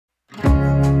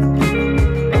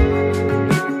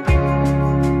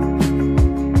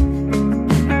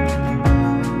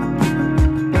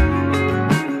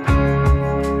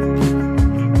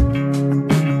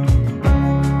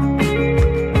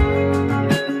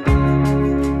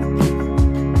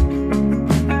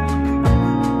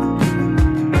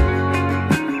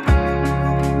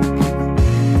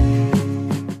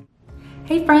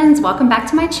friends, welcome back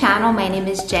to my channel. My name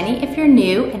is Jenny if you're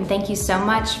new, and thank you so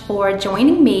much for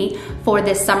joining me for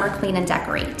this summer clean and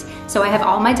decorate. So I have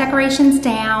all my decorations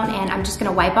down and I'm just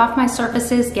gonna wipe off my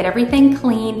surfaces, get everything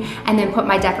clean, and then put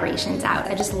my decorations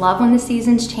out. I just love when the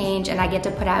seasons change and I get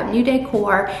to put out new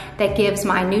decor that gives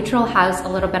my neutral house a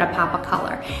little bit of pop of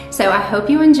color. So I hope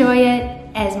you enjoy it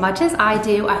as much as I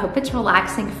do. I hope it's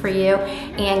relaxing for you,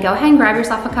 and go ahead and grab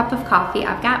yourself a cup of coffee.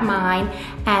 I've got mine,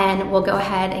 and we'll go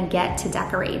ahead and get to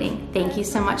decorating. Thank you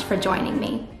so much for joining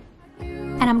me.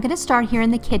 And I'm gonna start here in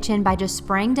the kitchen by just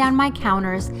spraying down my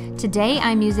counters. Today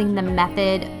I'm using the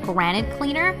Method Granite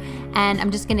Cleaner, and I'm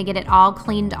just gonna get it all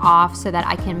cleaned off so that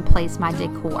I can place my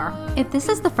decor. If this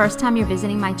is the first time you're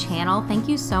visiting my channel, thank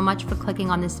you so much for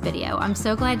clicking on this video. I'm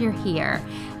so glad you're here.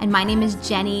 And my name is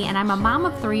Jenny, and I'm a mom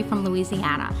of 3 from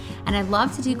Louisiana. And I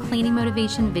love to do cleaning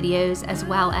motivation videos as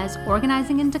well as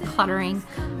organizing and decluttering,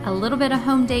 a little bit of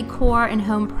home decor and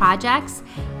home projects.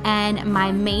 And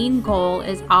my main goal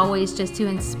is always just to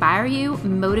inspire you,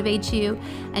 motivate you,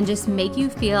 and just make you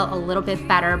feel a little bit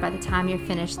better by the time you're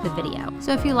finished the video.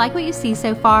 So if you like what you see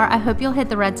so far, I hope you'll hit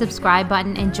the red subscribe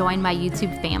button and join my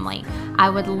YouTube family. I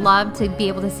would love to be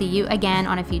able to see you again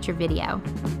on a future video.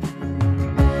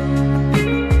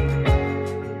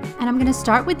 And I'm gonna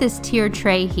start with this tier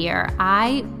tray here.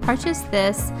 I purchased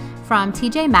this from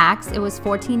TJ Maxx. It was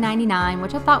 $14.99,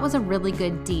 which I thought was a really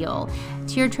good deal.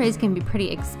 Tier trays can be pretty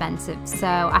expensive, so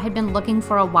I had been looking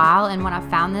for a while, and when I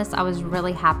found this, I was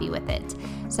really happy with it.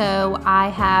 So I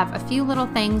have a few little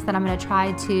things that I'm gonna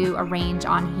try to arrange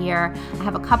on here. I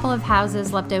have a couple of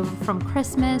houses left over from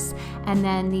Christmas, and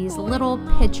then these little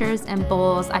pitchers and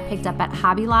bowls I picked up at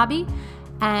Hobby Lobby.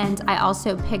 And I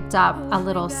also picked up a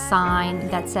little sign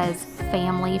that says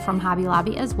family from Hobby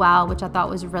Lobby as well, which I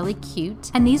thought was really cute.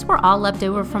 And these were all left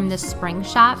over from the spring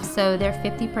shop, so they're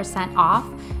 50% off.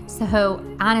 So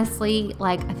honestly,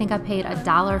 like, I think I paid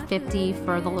 $1.50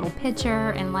 for the little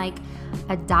pitcher, and like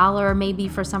 $1 maybe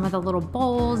for some of the little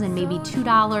bowls, and maybe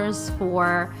 $2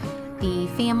 for the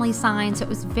family sign, so it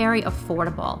was very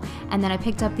affordable. And then I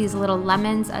picked up these little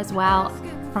lemons as well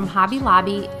from Hobby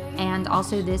Lobby, and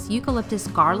also this eucalyptus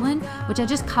garland, which I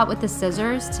just cut with the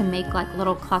scissors to make like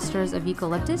little clusters of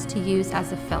eucalyptus to use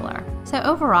as a filler. So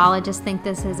overall, I just think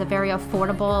this is a very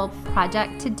affordable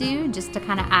project to do, just to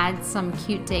kind of add some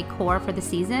cute decor for the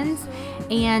seasons.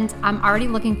 And I'm already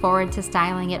looking forward to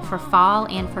styling it for fall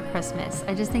and for Christmas.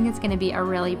 I just think it's going to be a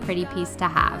really pretty piece to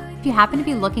have. If you happen to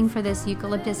be looking for this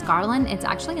eucalyptus garland, it's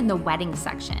actually in the wedding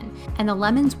section. And the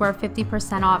lemons were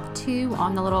 50% off too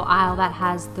on the little aisle that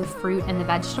has the fruit and the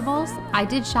vegetables. I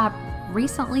did shop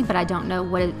recently, but I don't know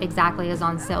what exactly is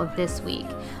on sale this week.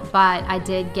 But I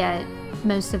did get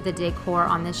most of the decor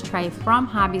on this tray from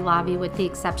Hobby Lobby, with the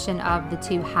exception of the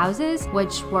 2 houses,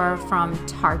 which were from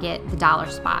Target, the dollar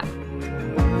spot.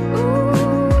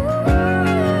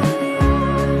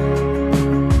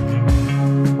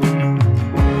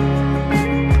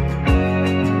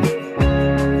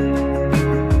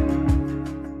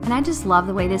 I just love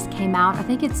the way this came out. I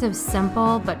think it's so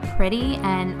simple but pretty,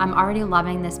 and I'm already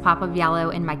loving this pop of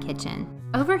yellow in my kitchen.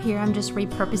 Over here, I'm just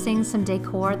repurposing some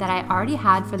decor that I already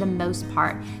had for the most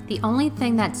part. The only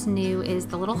thing that's new is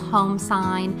the little home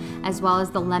sign, as well as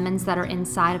the lemons that are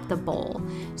inside of the bowl.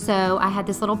 So I had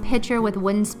this little pitcher with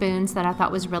wooden spoons that I thought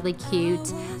was really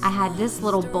cute. I had this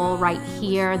little bowl right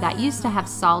here that used to have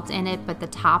salt in it, but the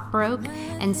top broke.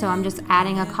 And so I'm just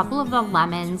adding a couple of the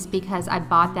lemons because I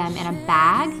bought them in a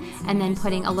bag, and then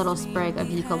putting a little sprig of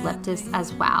eucalyptus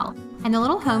as well. And the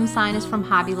little home sign is from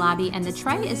Hobby Lobby, and the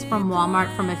tray is from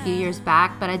Walmart from a few years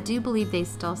back, but I do believe they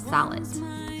still sell it.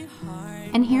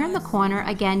 And here in the corner,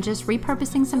 again, just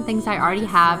repurposing some things I already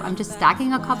have. I'm just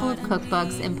stacking a couple of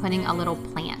cookbooks and putting a little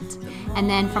plant. And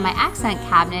then for my accent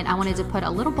cabinet, I wanted to put a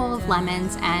little bowl of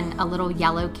lemons and a little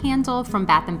yellow candle from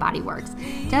Bath & Body Works,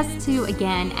 just to,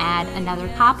 again, add another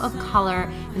pop of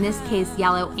color, in this case,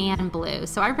 yellow and blue.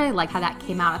 So I really like how that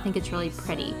came out. I think it's really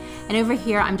pretty. And over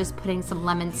here, I'm just putting some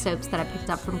lemon soaps that I picked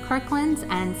up from Kirkland's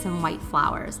and some white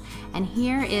flowers. And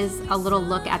here is a little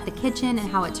look at the kitchen and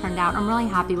how it turned out. I'm really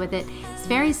happy with it. It's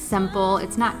very simple.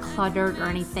 It's not cluttered or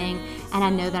anything, and I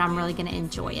know that I'm really going to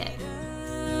enjoy it.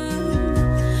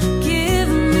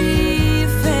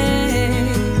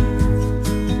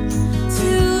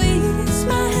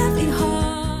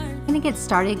 Get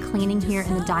started cleaning here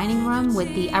in the dining room with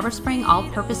the Everspring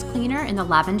all-purpose cleaner in the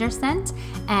lavender scent,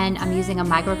 and I'm using a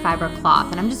microfiber cloth,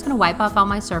 and I'm just going to wipe off all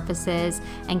my surfaces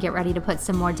and get ready to put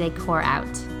some more decor out.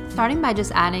 Starting by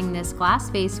just adding this glass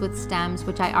vase with stems,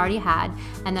 which I already had,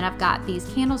 and then I've got these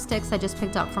candlesticks I just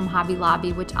picked up from Hobby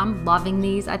Lobby, which I'm loving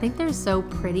these. I think they're so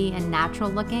pretty and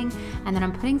natural looking. And then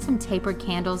I'm putting some tapered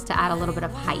candles to add a little bit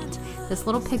of height. This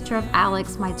little picture of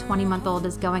Alex, my 20-month-old,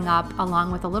 is going up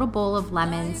along with a little bowl of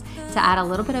lemons to add a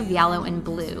little bit of yellow and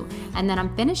blue. And then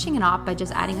I'm finishing it off by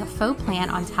just adding a faux plant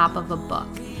on top of a book.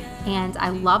 And I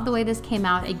love the way this came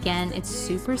out. Again, it's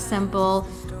super simple,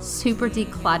 super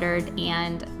decluttered,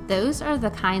 and those are the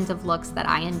kinds of looks that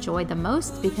I enjoy the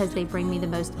most because they bring me the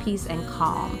most peace and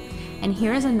calm. And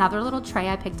here is another little tray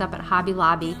I picked up at Hobby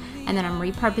Lobby, and then I'm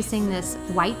repurposing this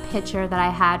white pitcher that I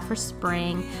had for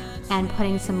spring and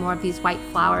putting some more of these white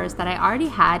flowers that I already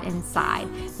had inside.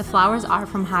 The flowers are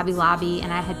from Hobby Lobby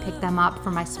and I had picked them up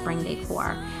for my spring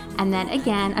decor. And then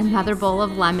again, another bowl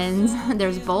of lemons.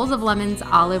 There's bowls of lemons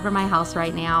all over my house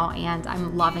right now and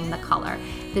I'm loving the color.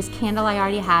 This candle I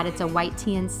already had, it's a white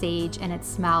tea and sage and it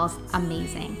smells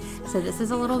amazing. So this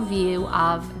is a little view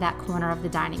of that corner of the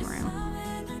dining room.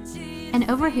 And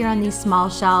over here on these small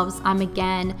shelves, I'm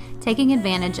again taking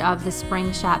advantage of the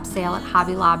spring shop sale at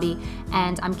Hobby Lobby,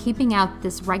 and I'm keeping out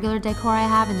this regular decor I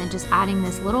have and then just adding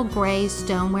this little gray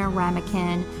stoneware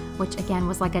ramekin, which again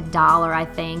was like $1, I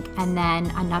think, and then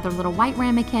another little white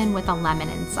ramekin with a lemon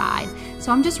inside.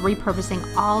 So I'm just repurposing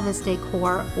all this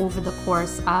decor over the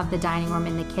course of the dining room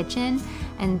and the kitchen.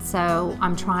 And so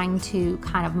I'm trying to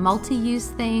kind of multi-use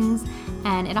things,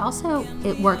 and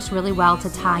it works really well to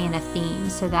tie in a theme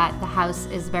so that the house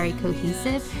is very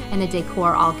cohesive and the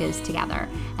decor all goes together.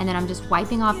 And then I'm just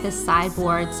wiping off this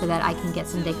sideboard so that I can get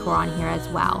some decor on here as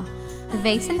well. The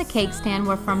vase and the cake stand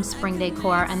were from spring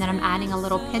decor, and then I'm adding a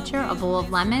little pitcher, a bowl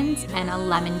of lemons, and a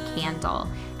lemon candle.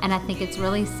 And I think it's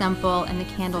really simple and the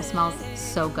candle smells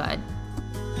so good.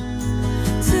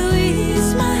 To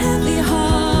ease my heavy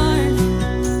heart,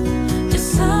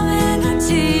 just something I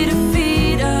need to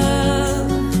feed up,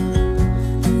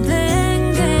 and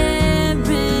then get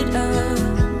rid of.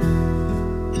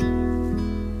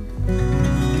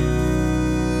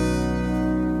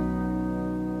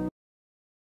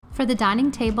 For the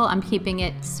dining table, I'm keeping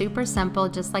it super simple,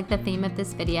 just like the theme of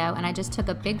this video, and I just took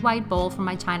a big white bowl from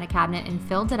my china cabinet and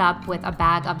filled it up with a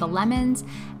bag of the lemons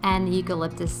and the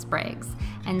eucalyptus sprigs.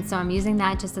 And so I'm using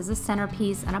that just as a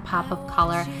centerpiece and a pop of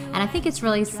color, and I think it's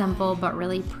really simple but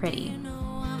really pretty.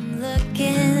 I'm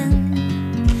looking,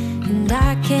 and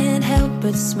I can't help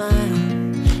but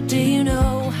smile. Do you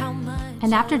know how much?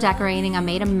 And after decorating, I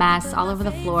made a mess all over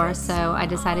the floor, so I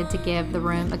decided to give the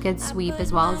room a good sweep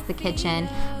as well as the kitchen.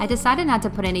 I decided not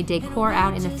to put any decor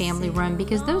out in the family room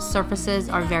because those surfaces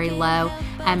are very low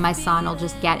and my son will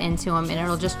just get into them and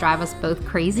it'll just drive us both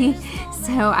crazy.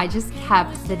 So I just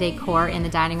kept the decor in the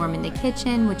dining room and the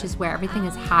kitchen, which is where everything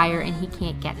is higher and he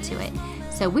can't get to it.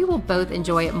 So we will both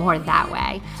enjoy it more that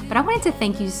way. But I wanted to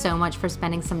thank you so much for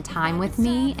spending some time with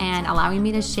me and allowing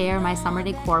me to share my summer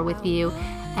decor with you.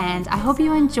 And I hope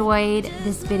you enjoyed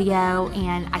this video,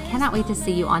 and I cannot wait to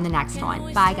see you on the next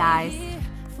one. Bye, guys.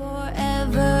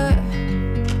 Forever,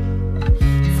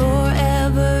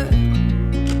 forever.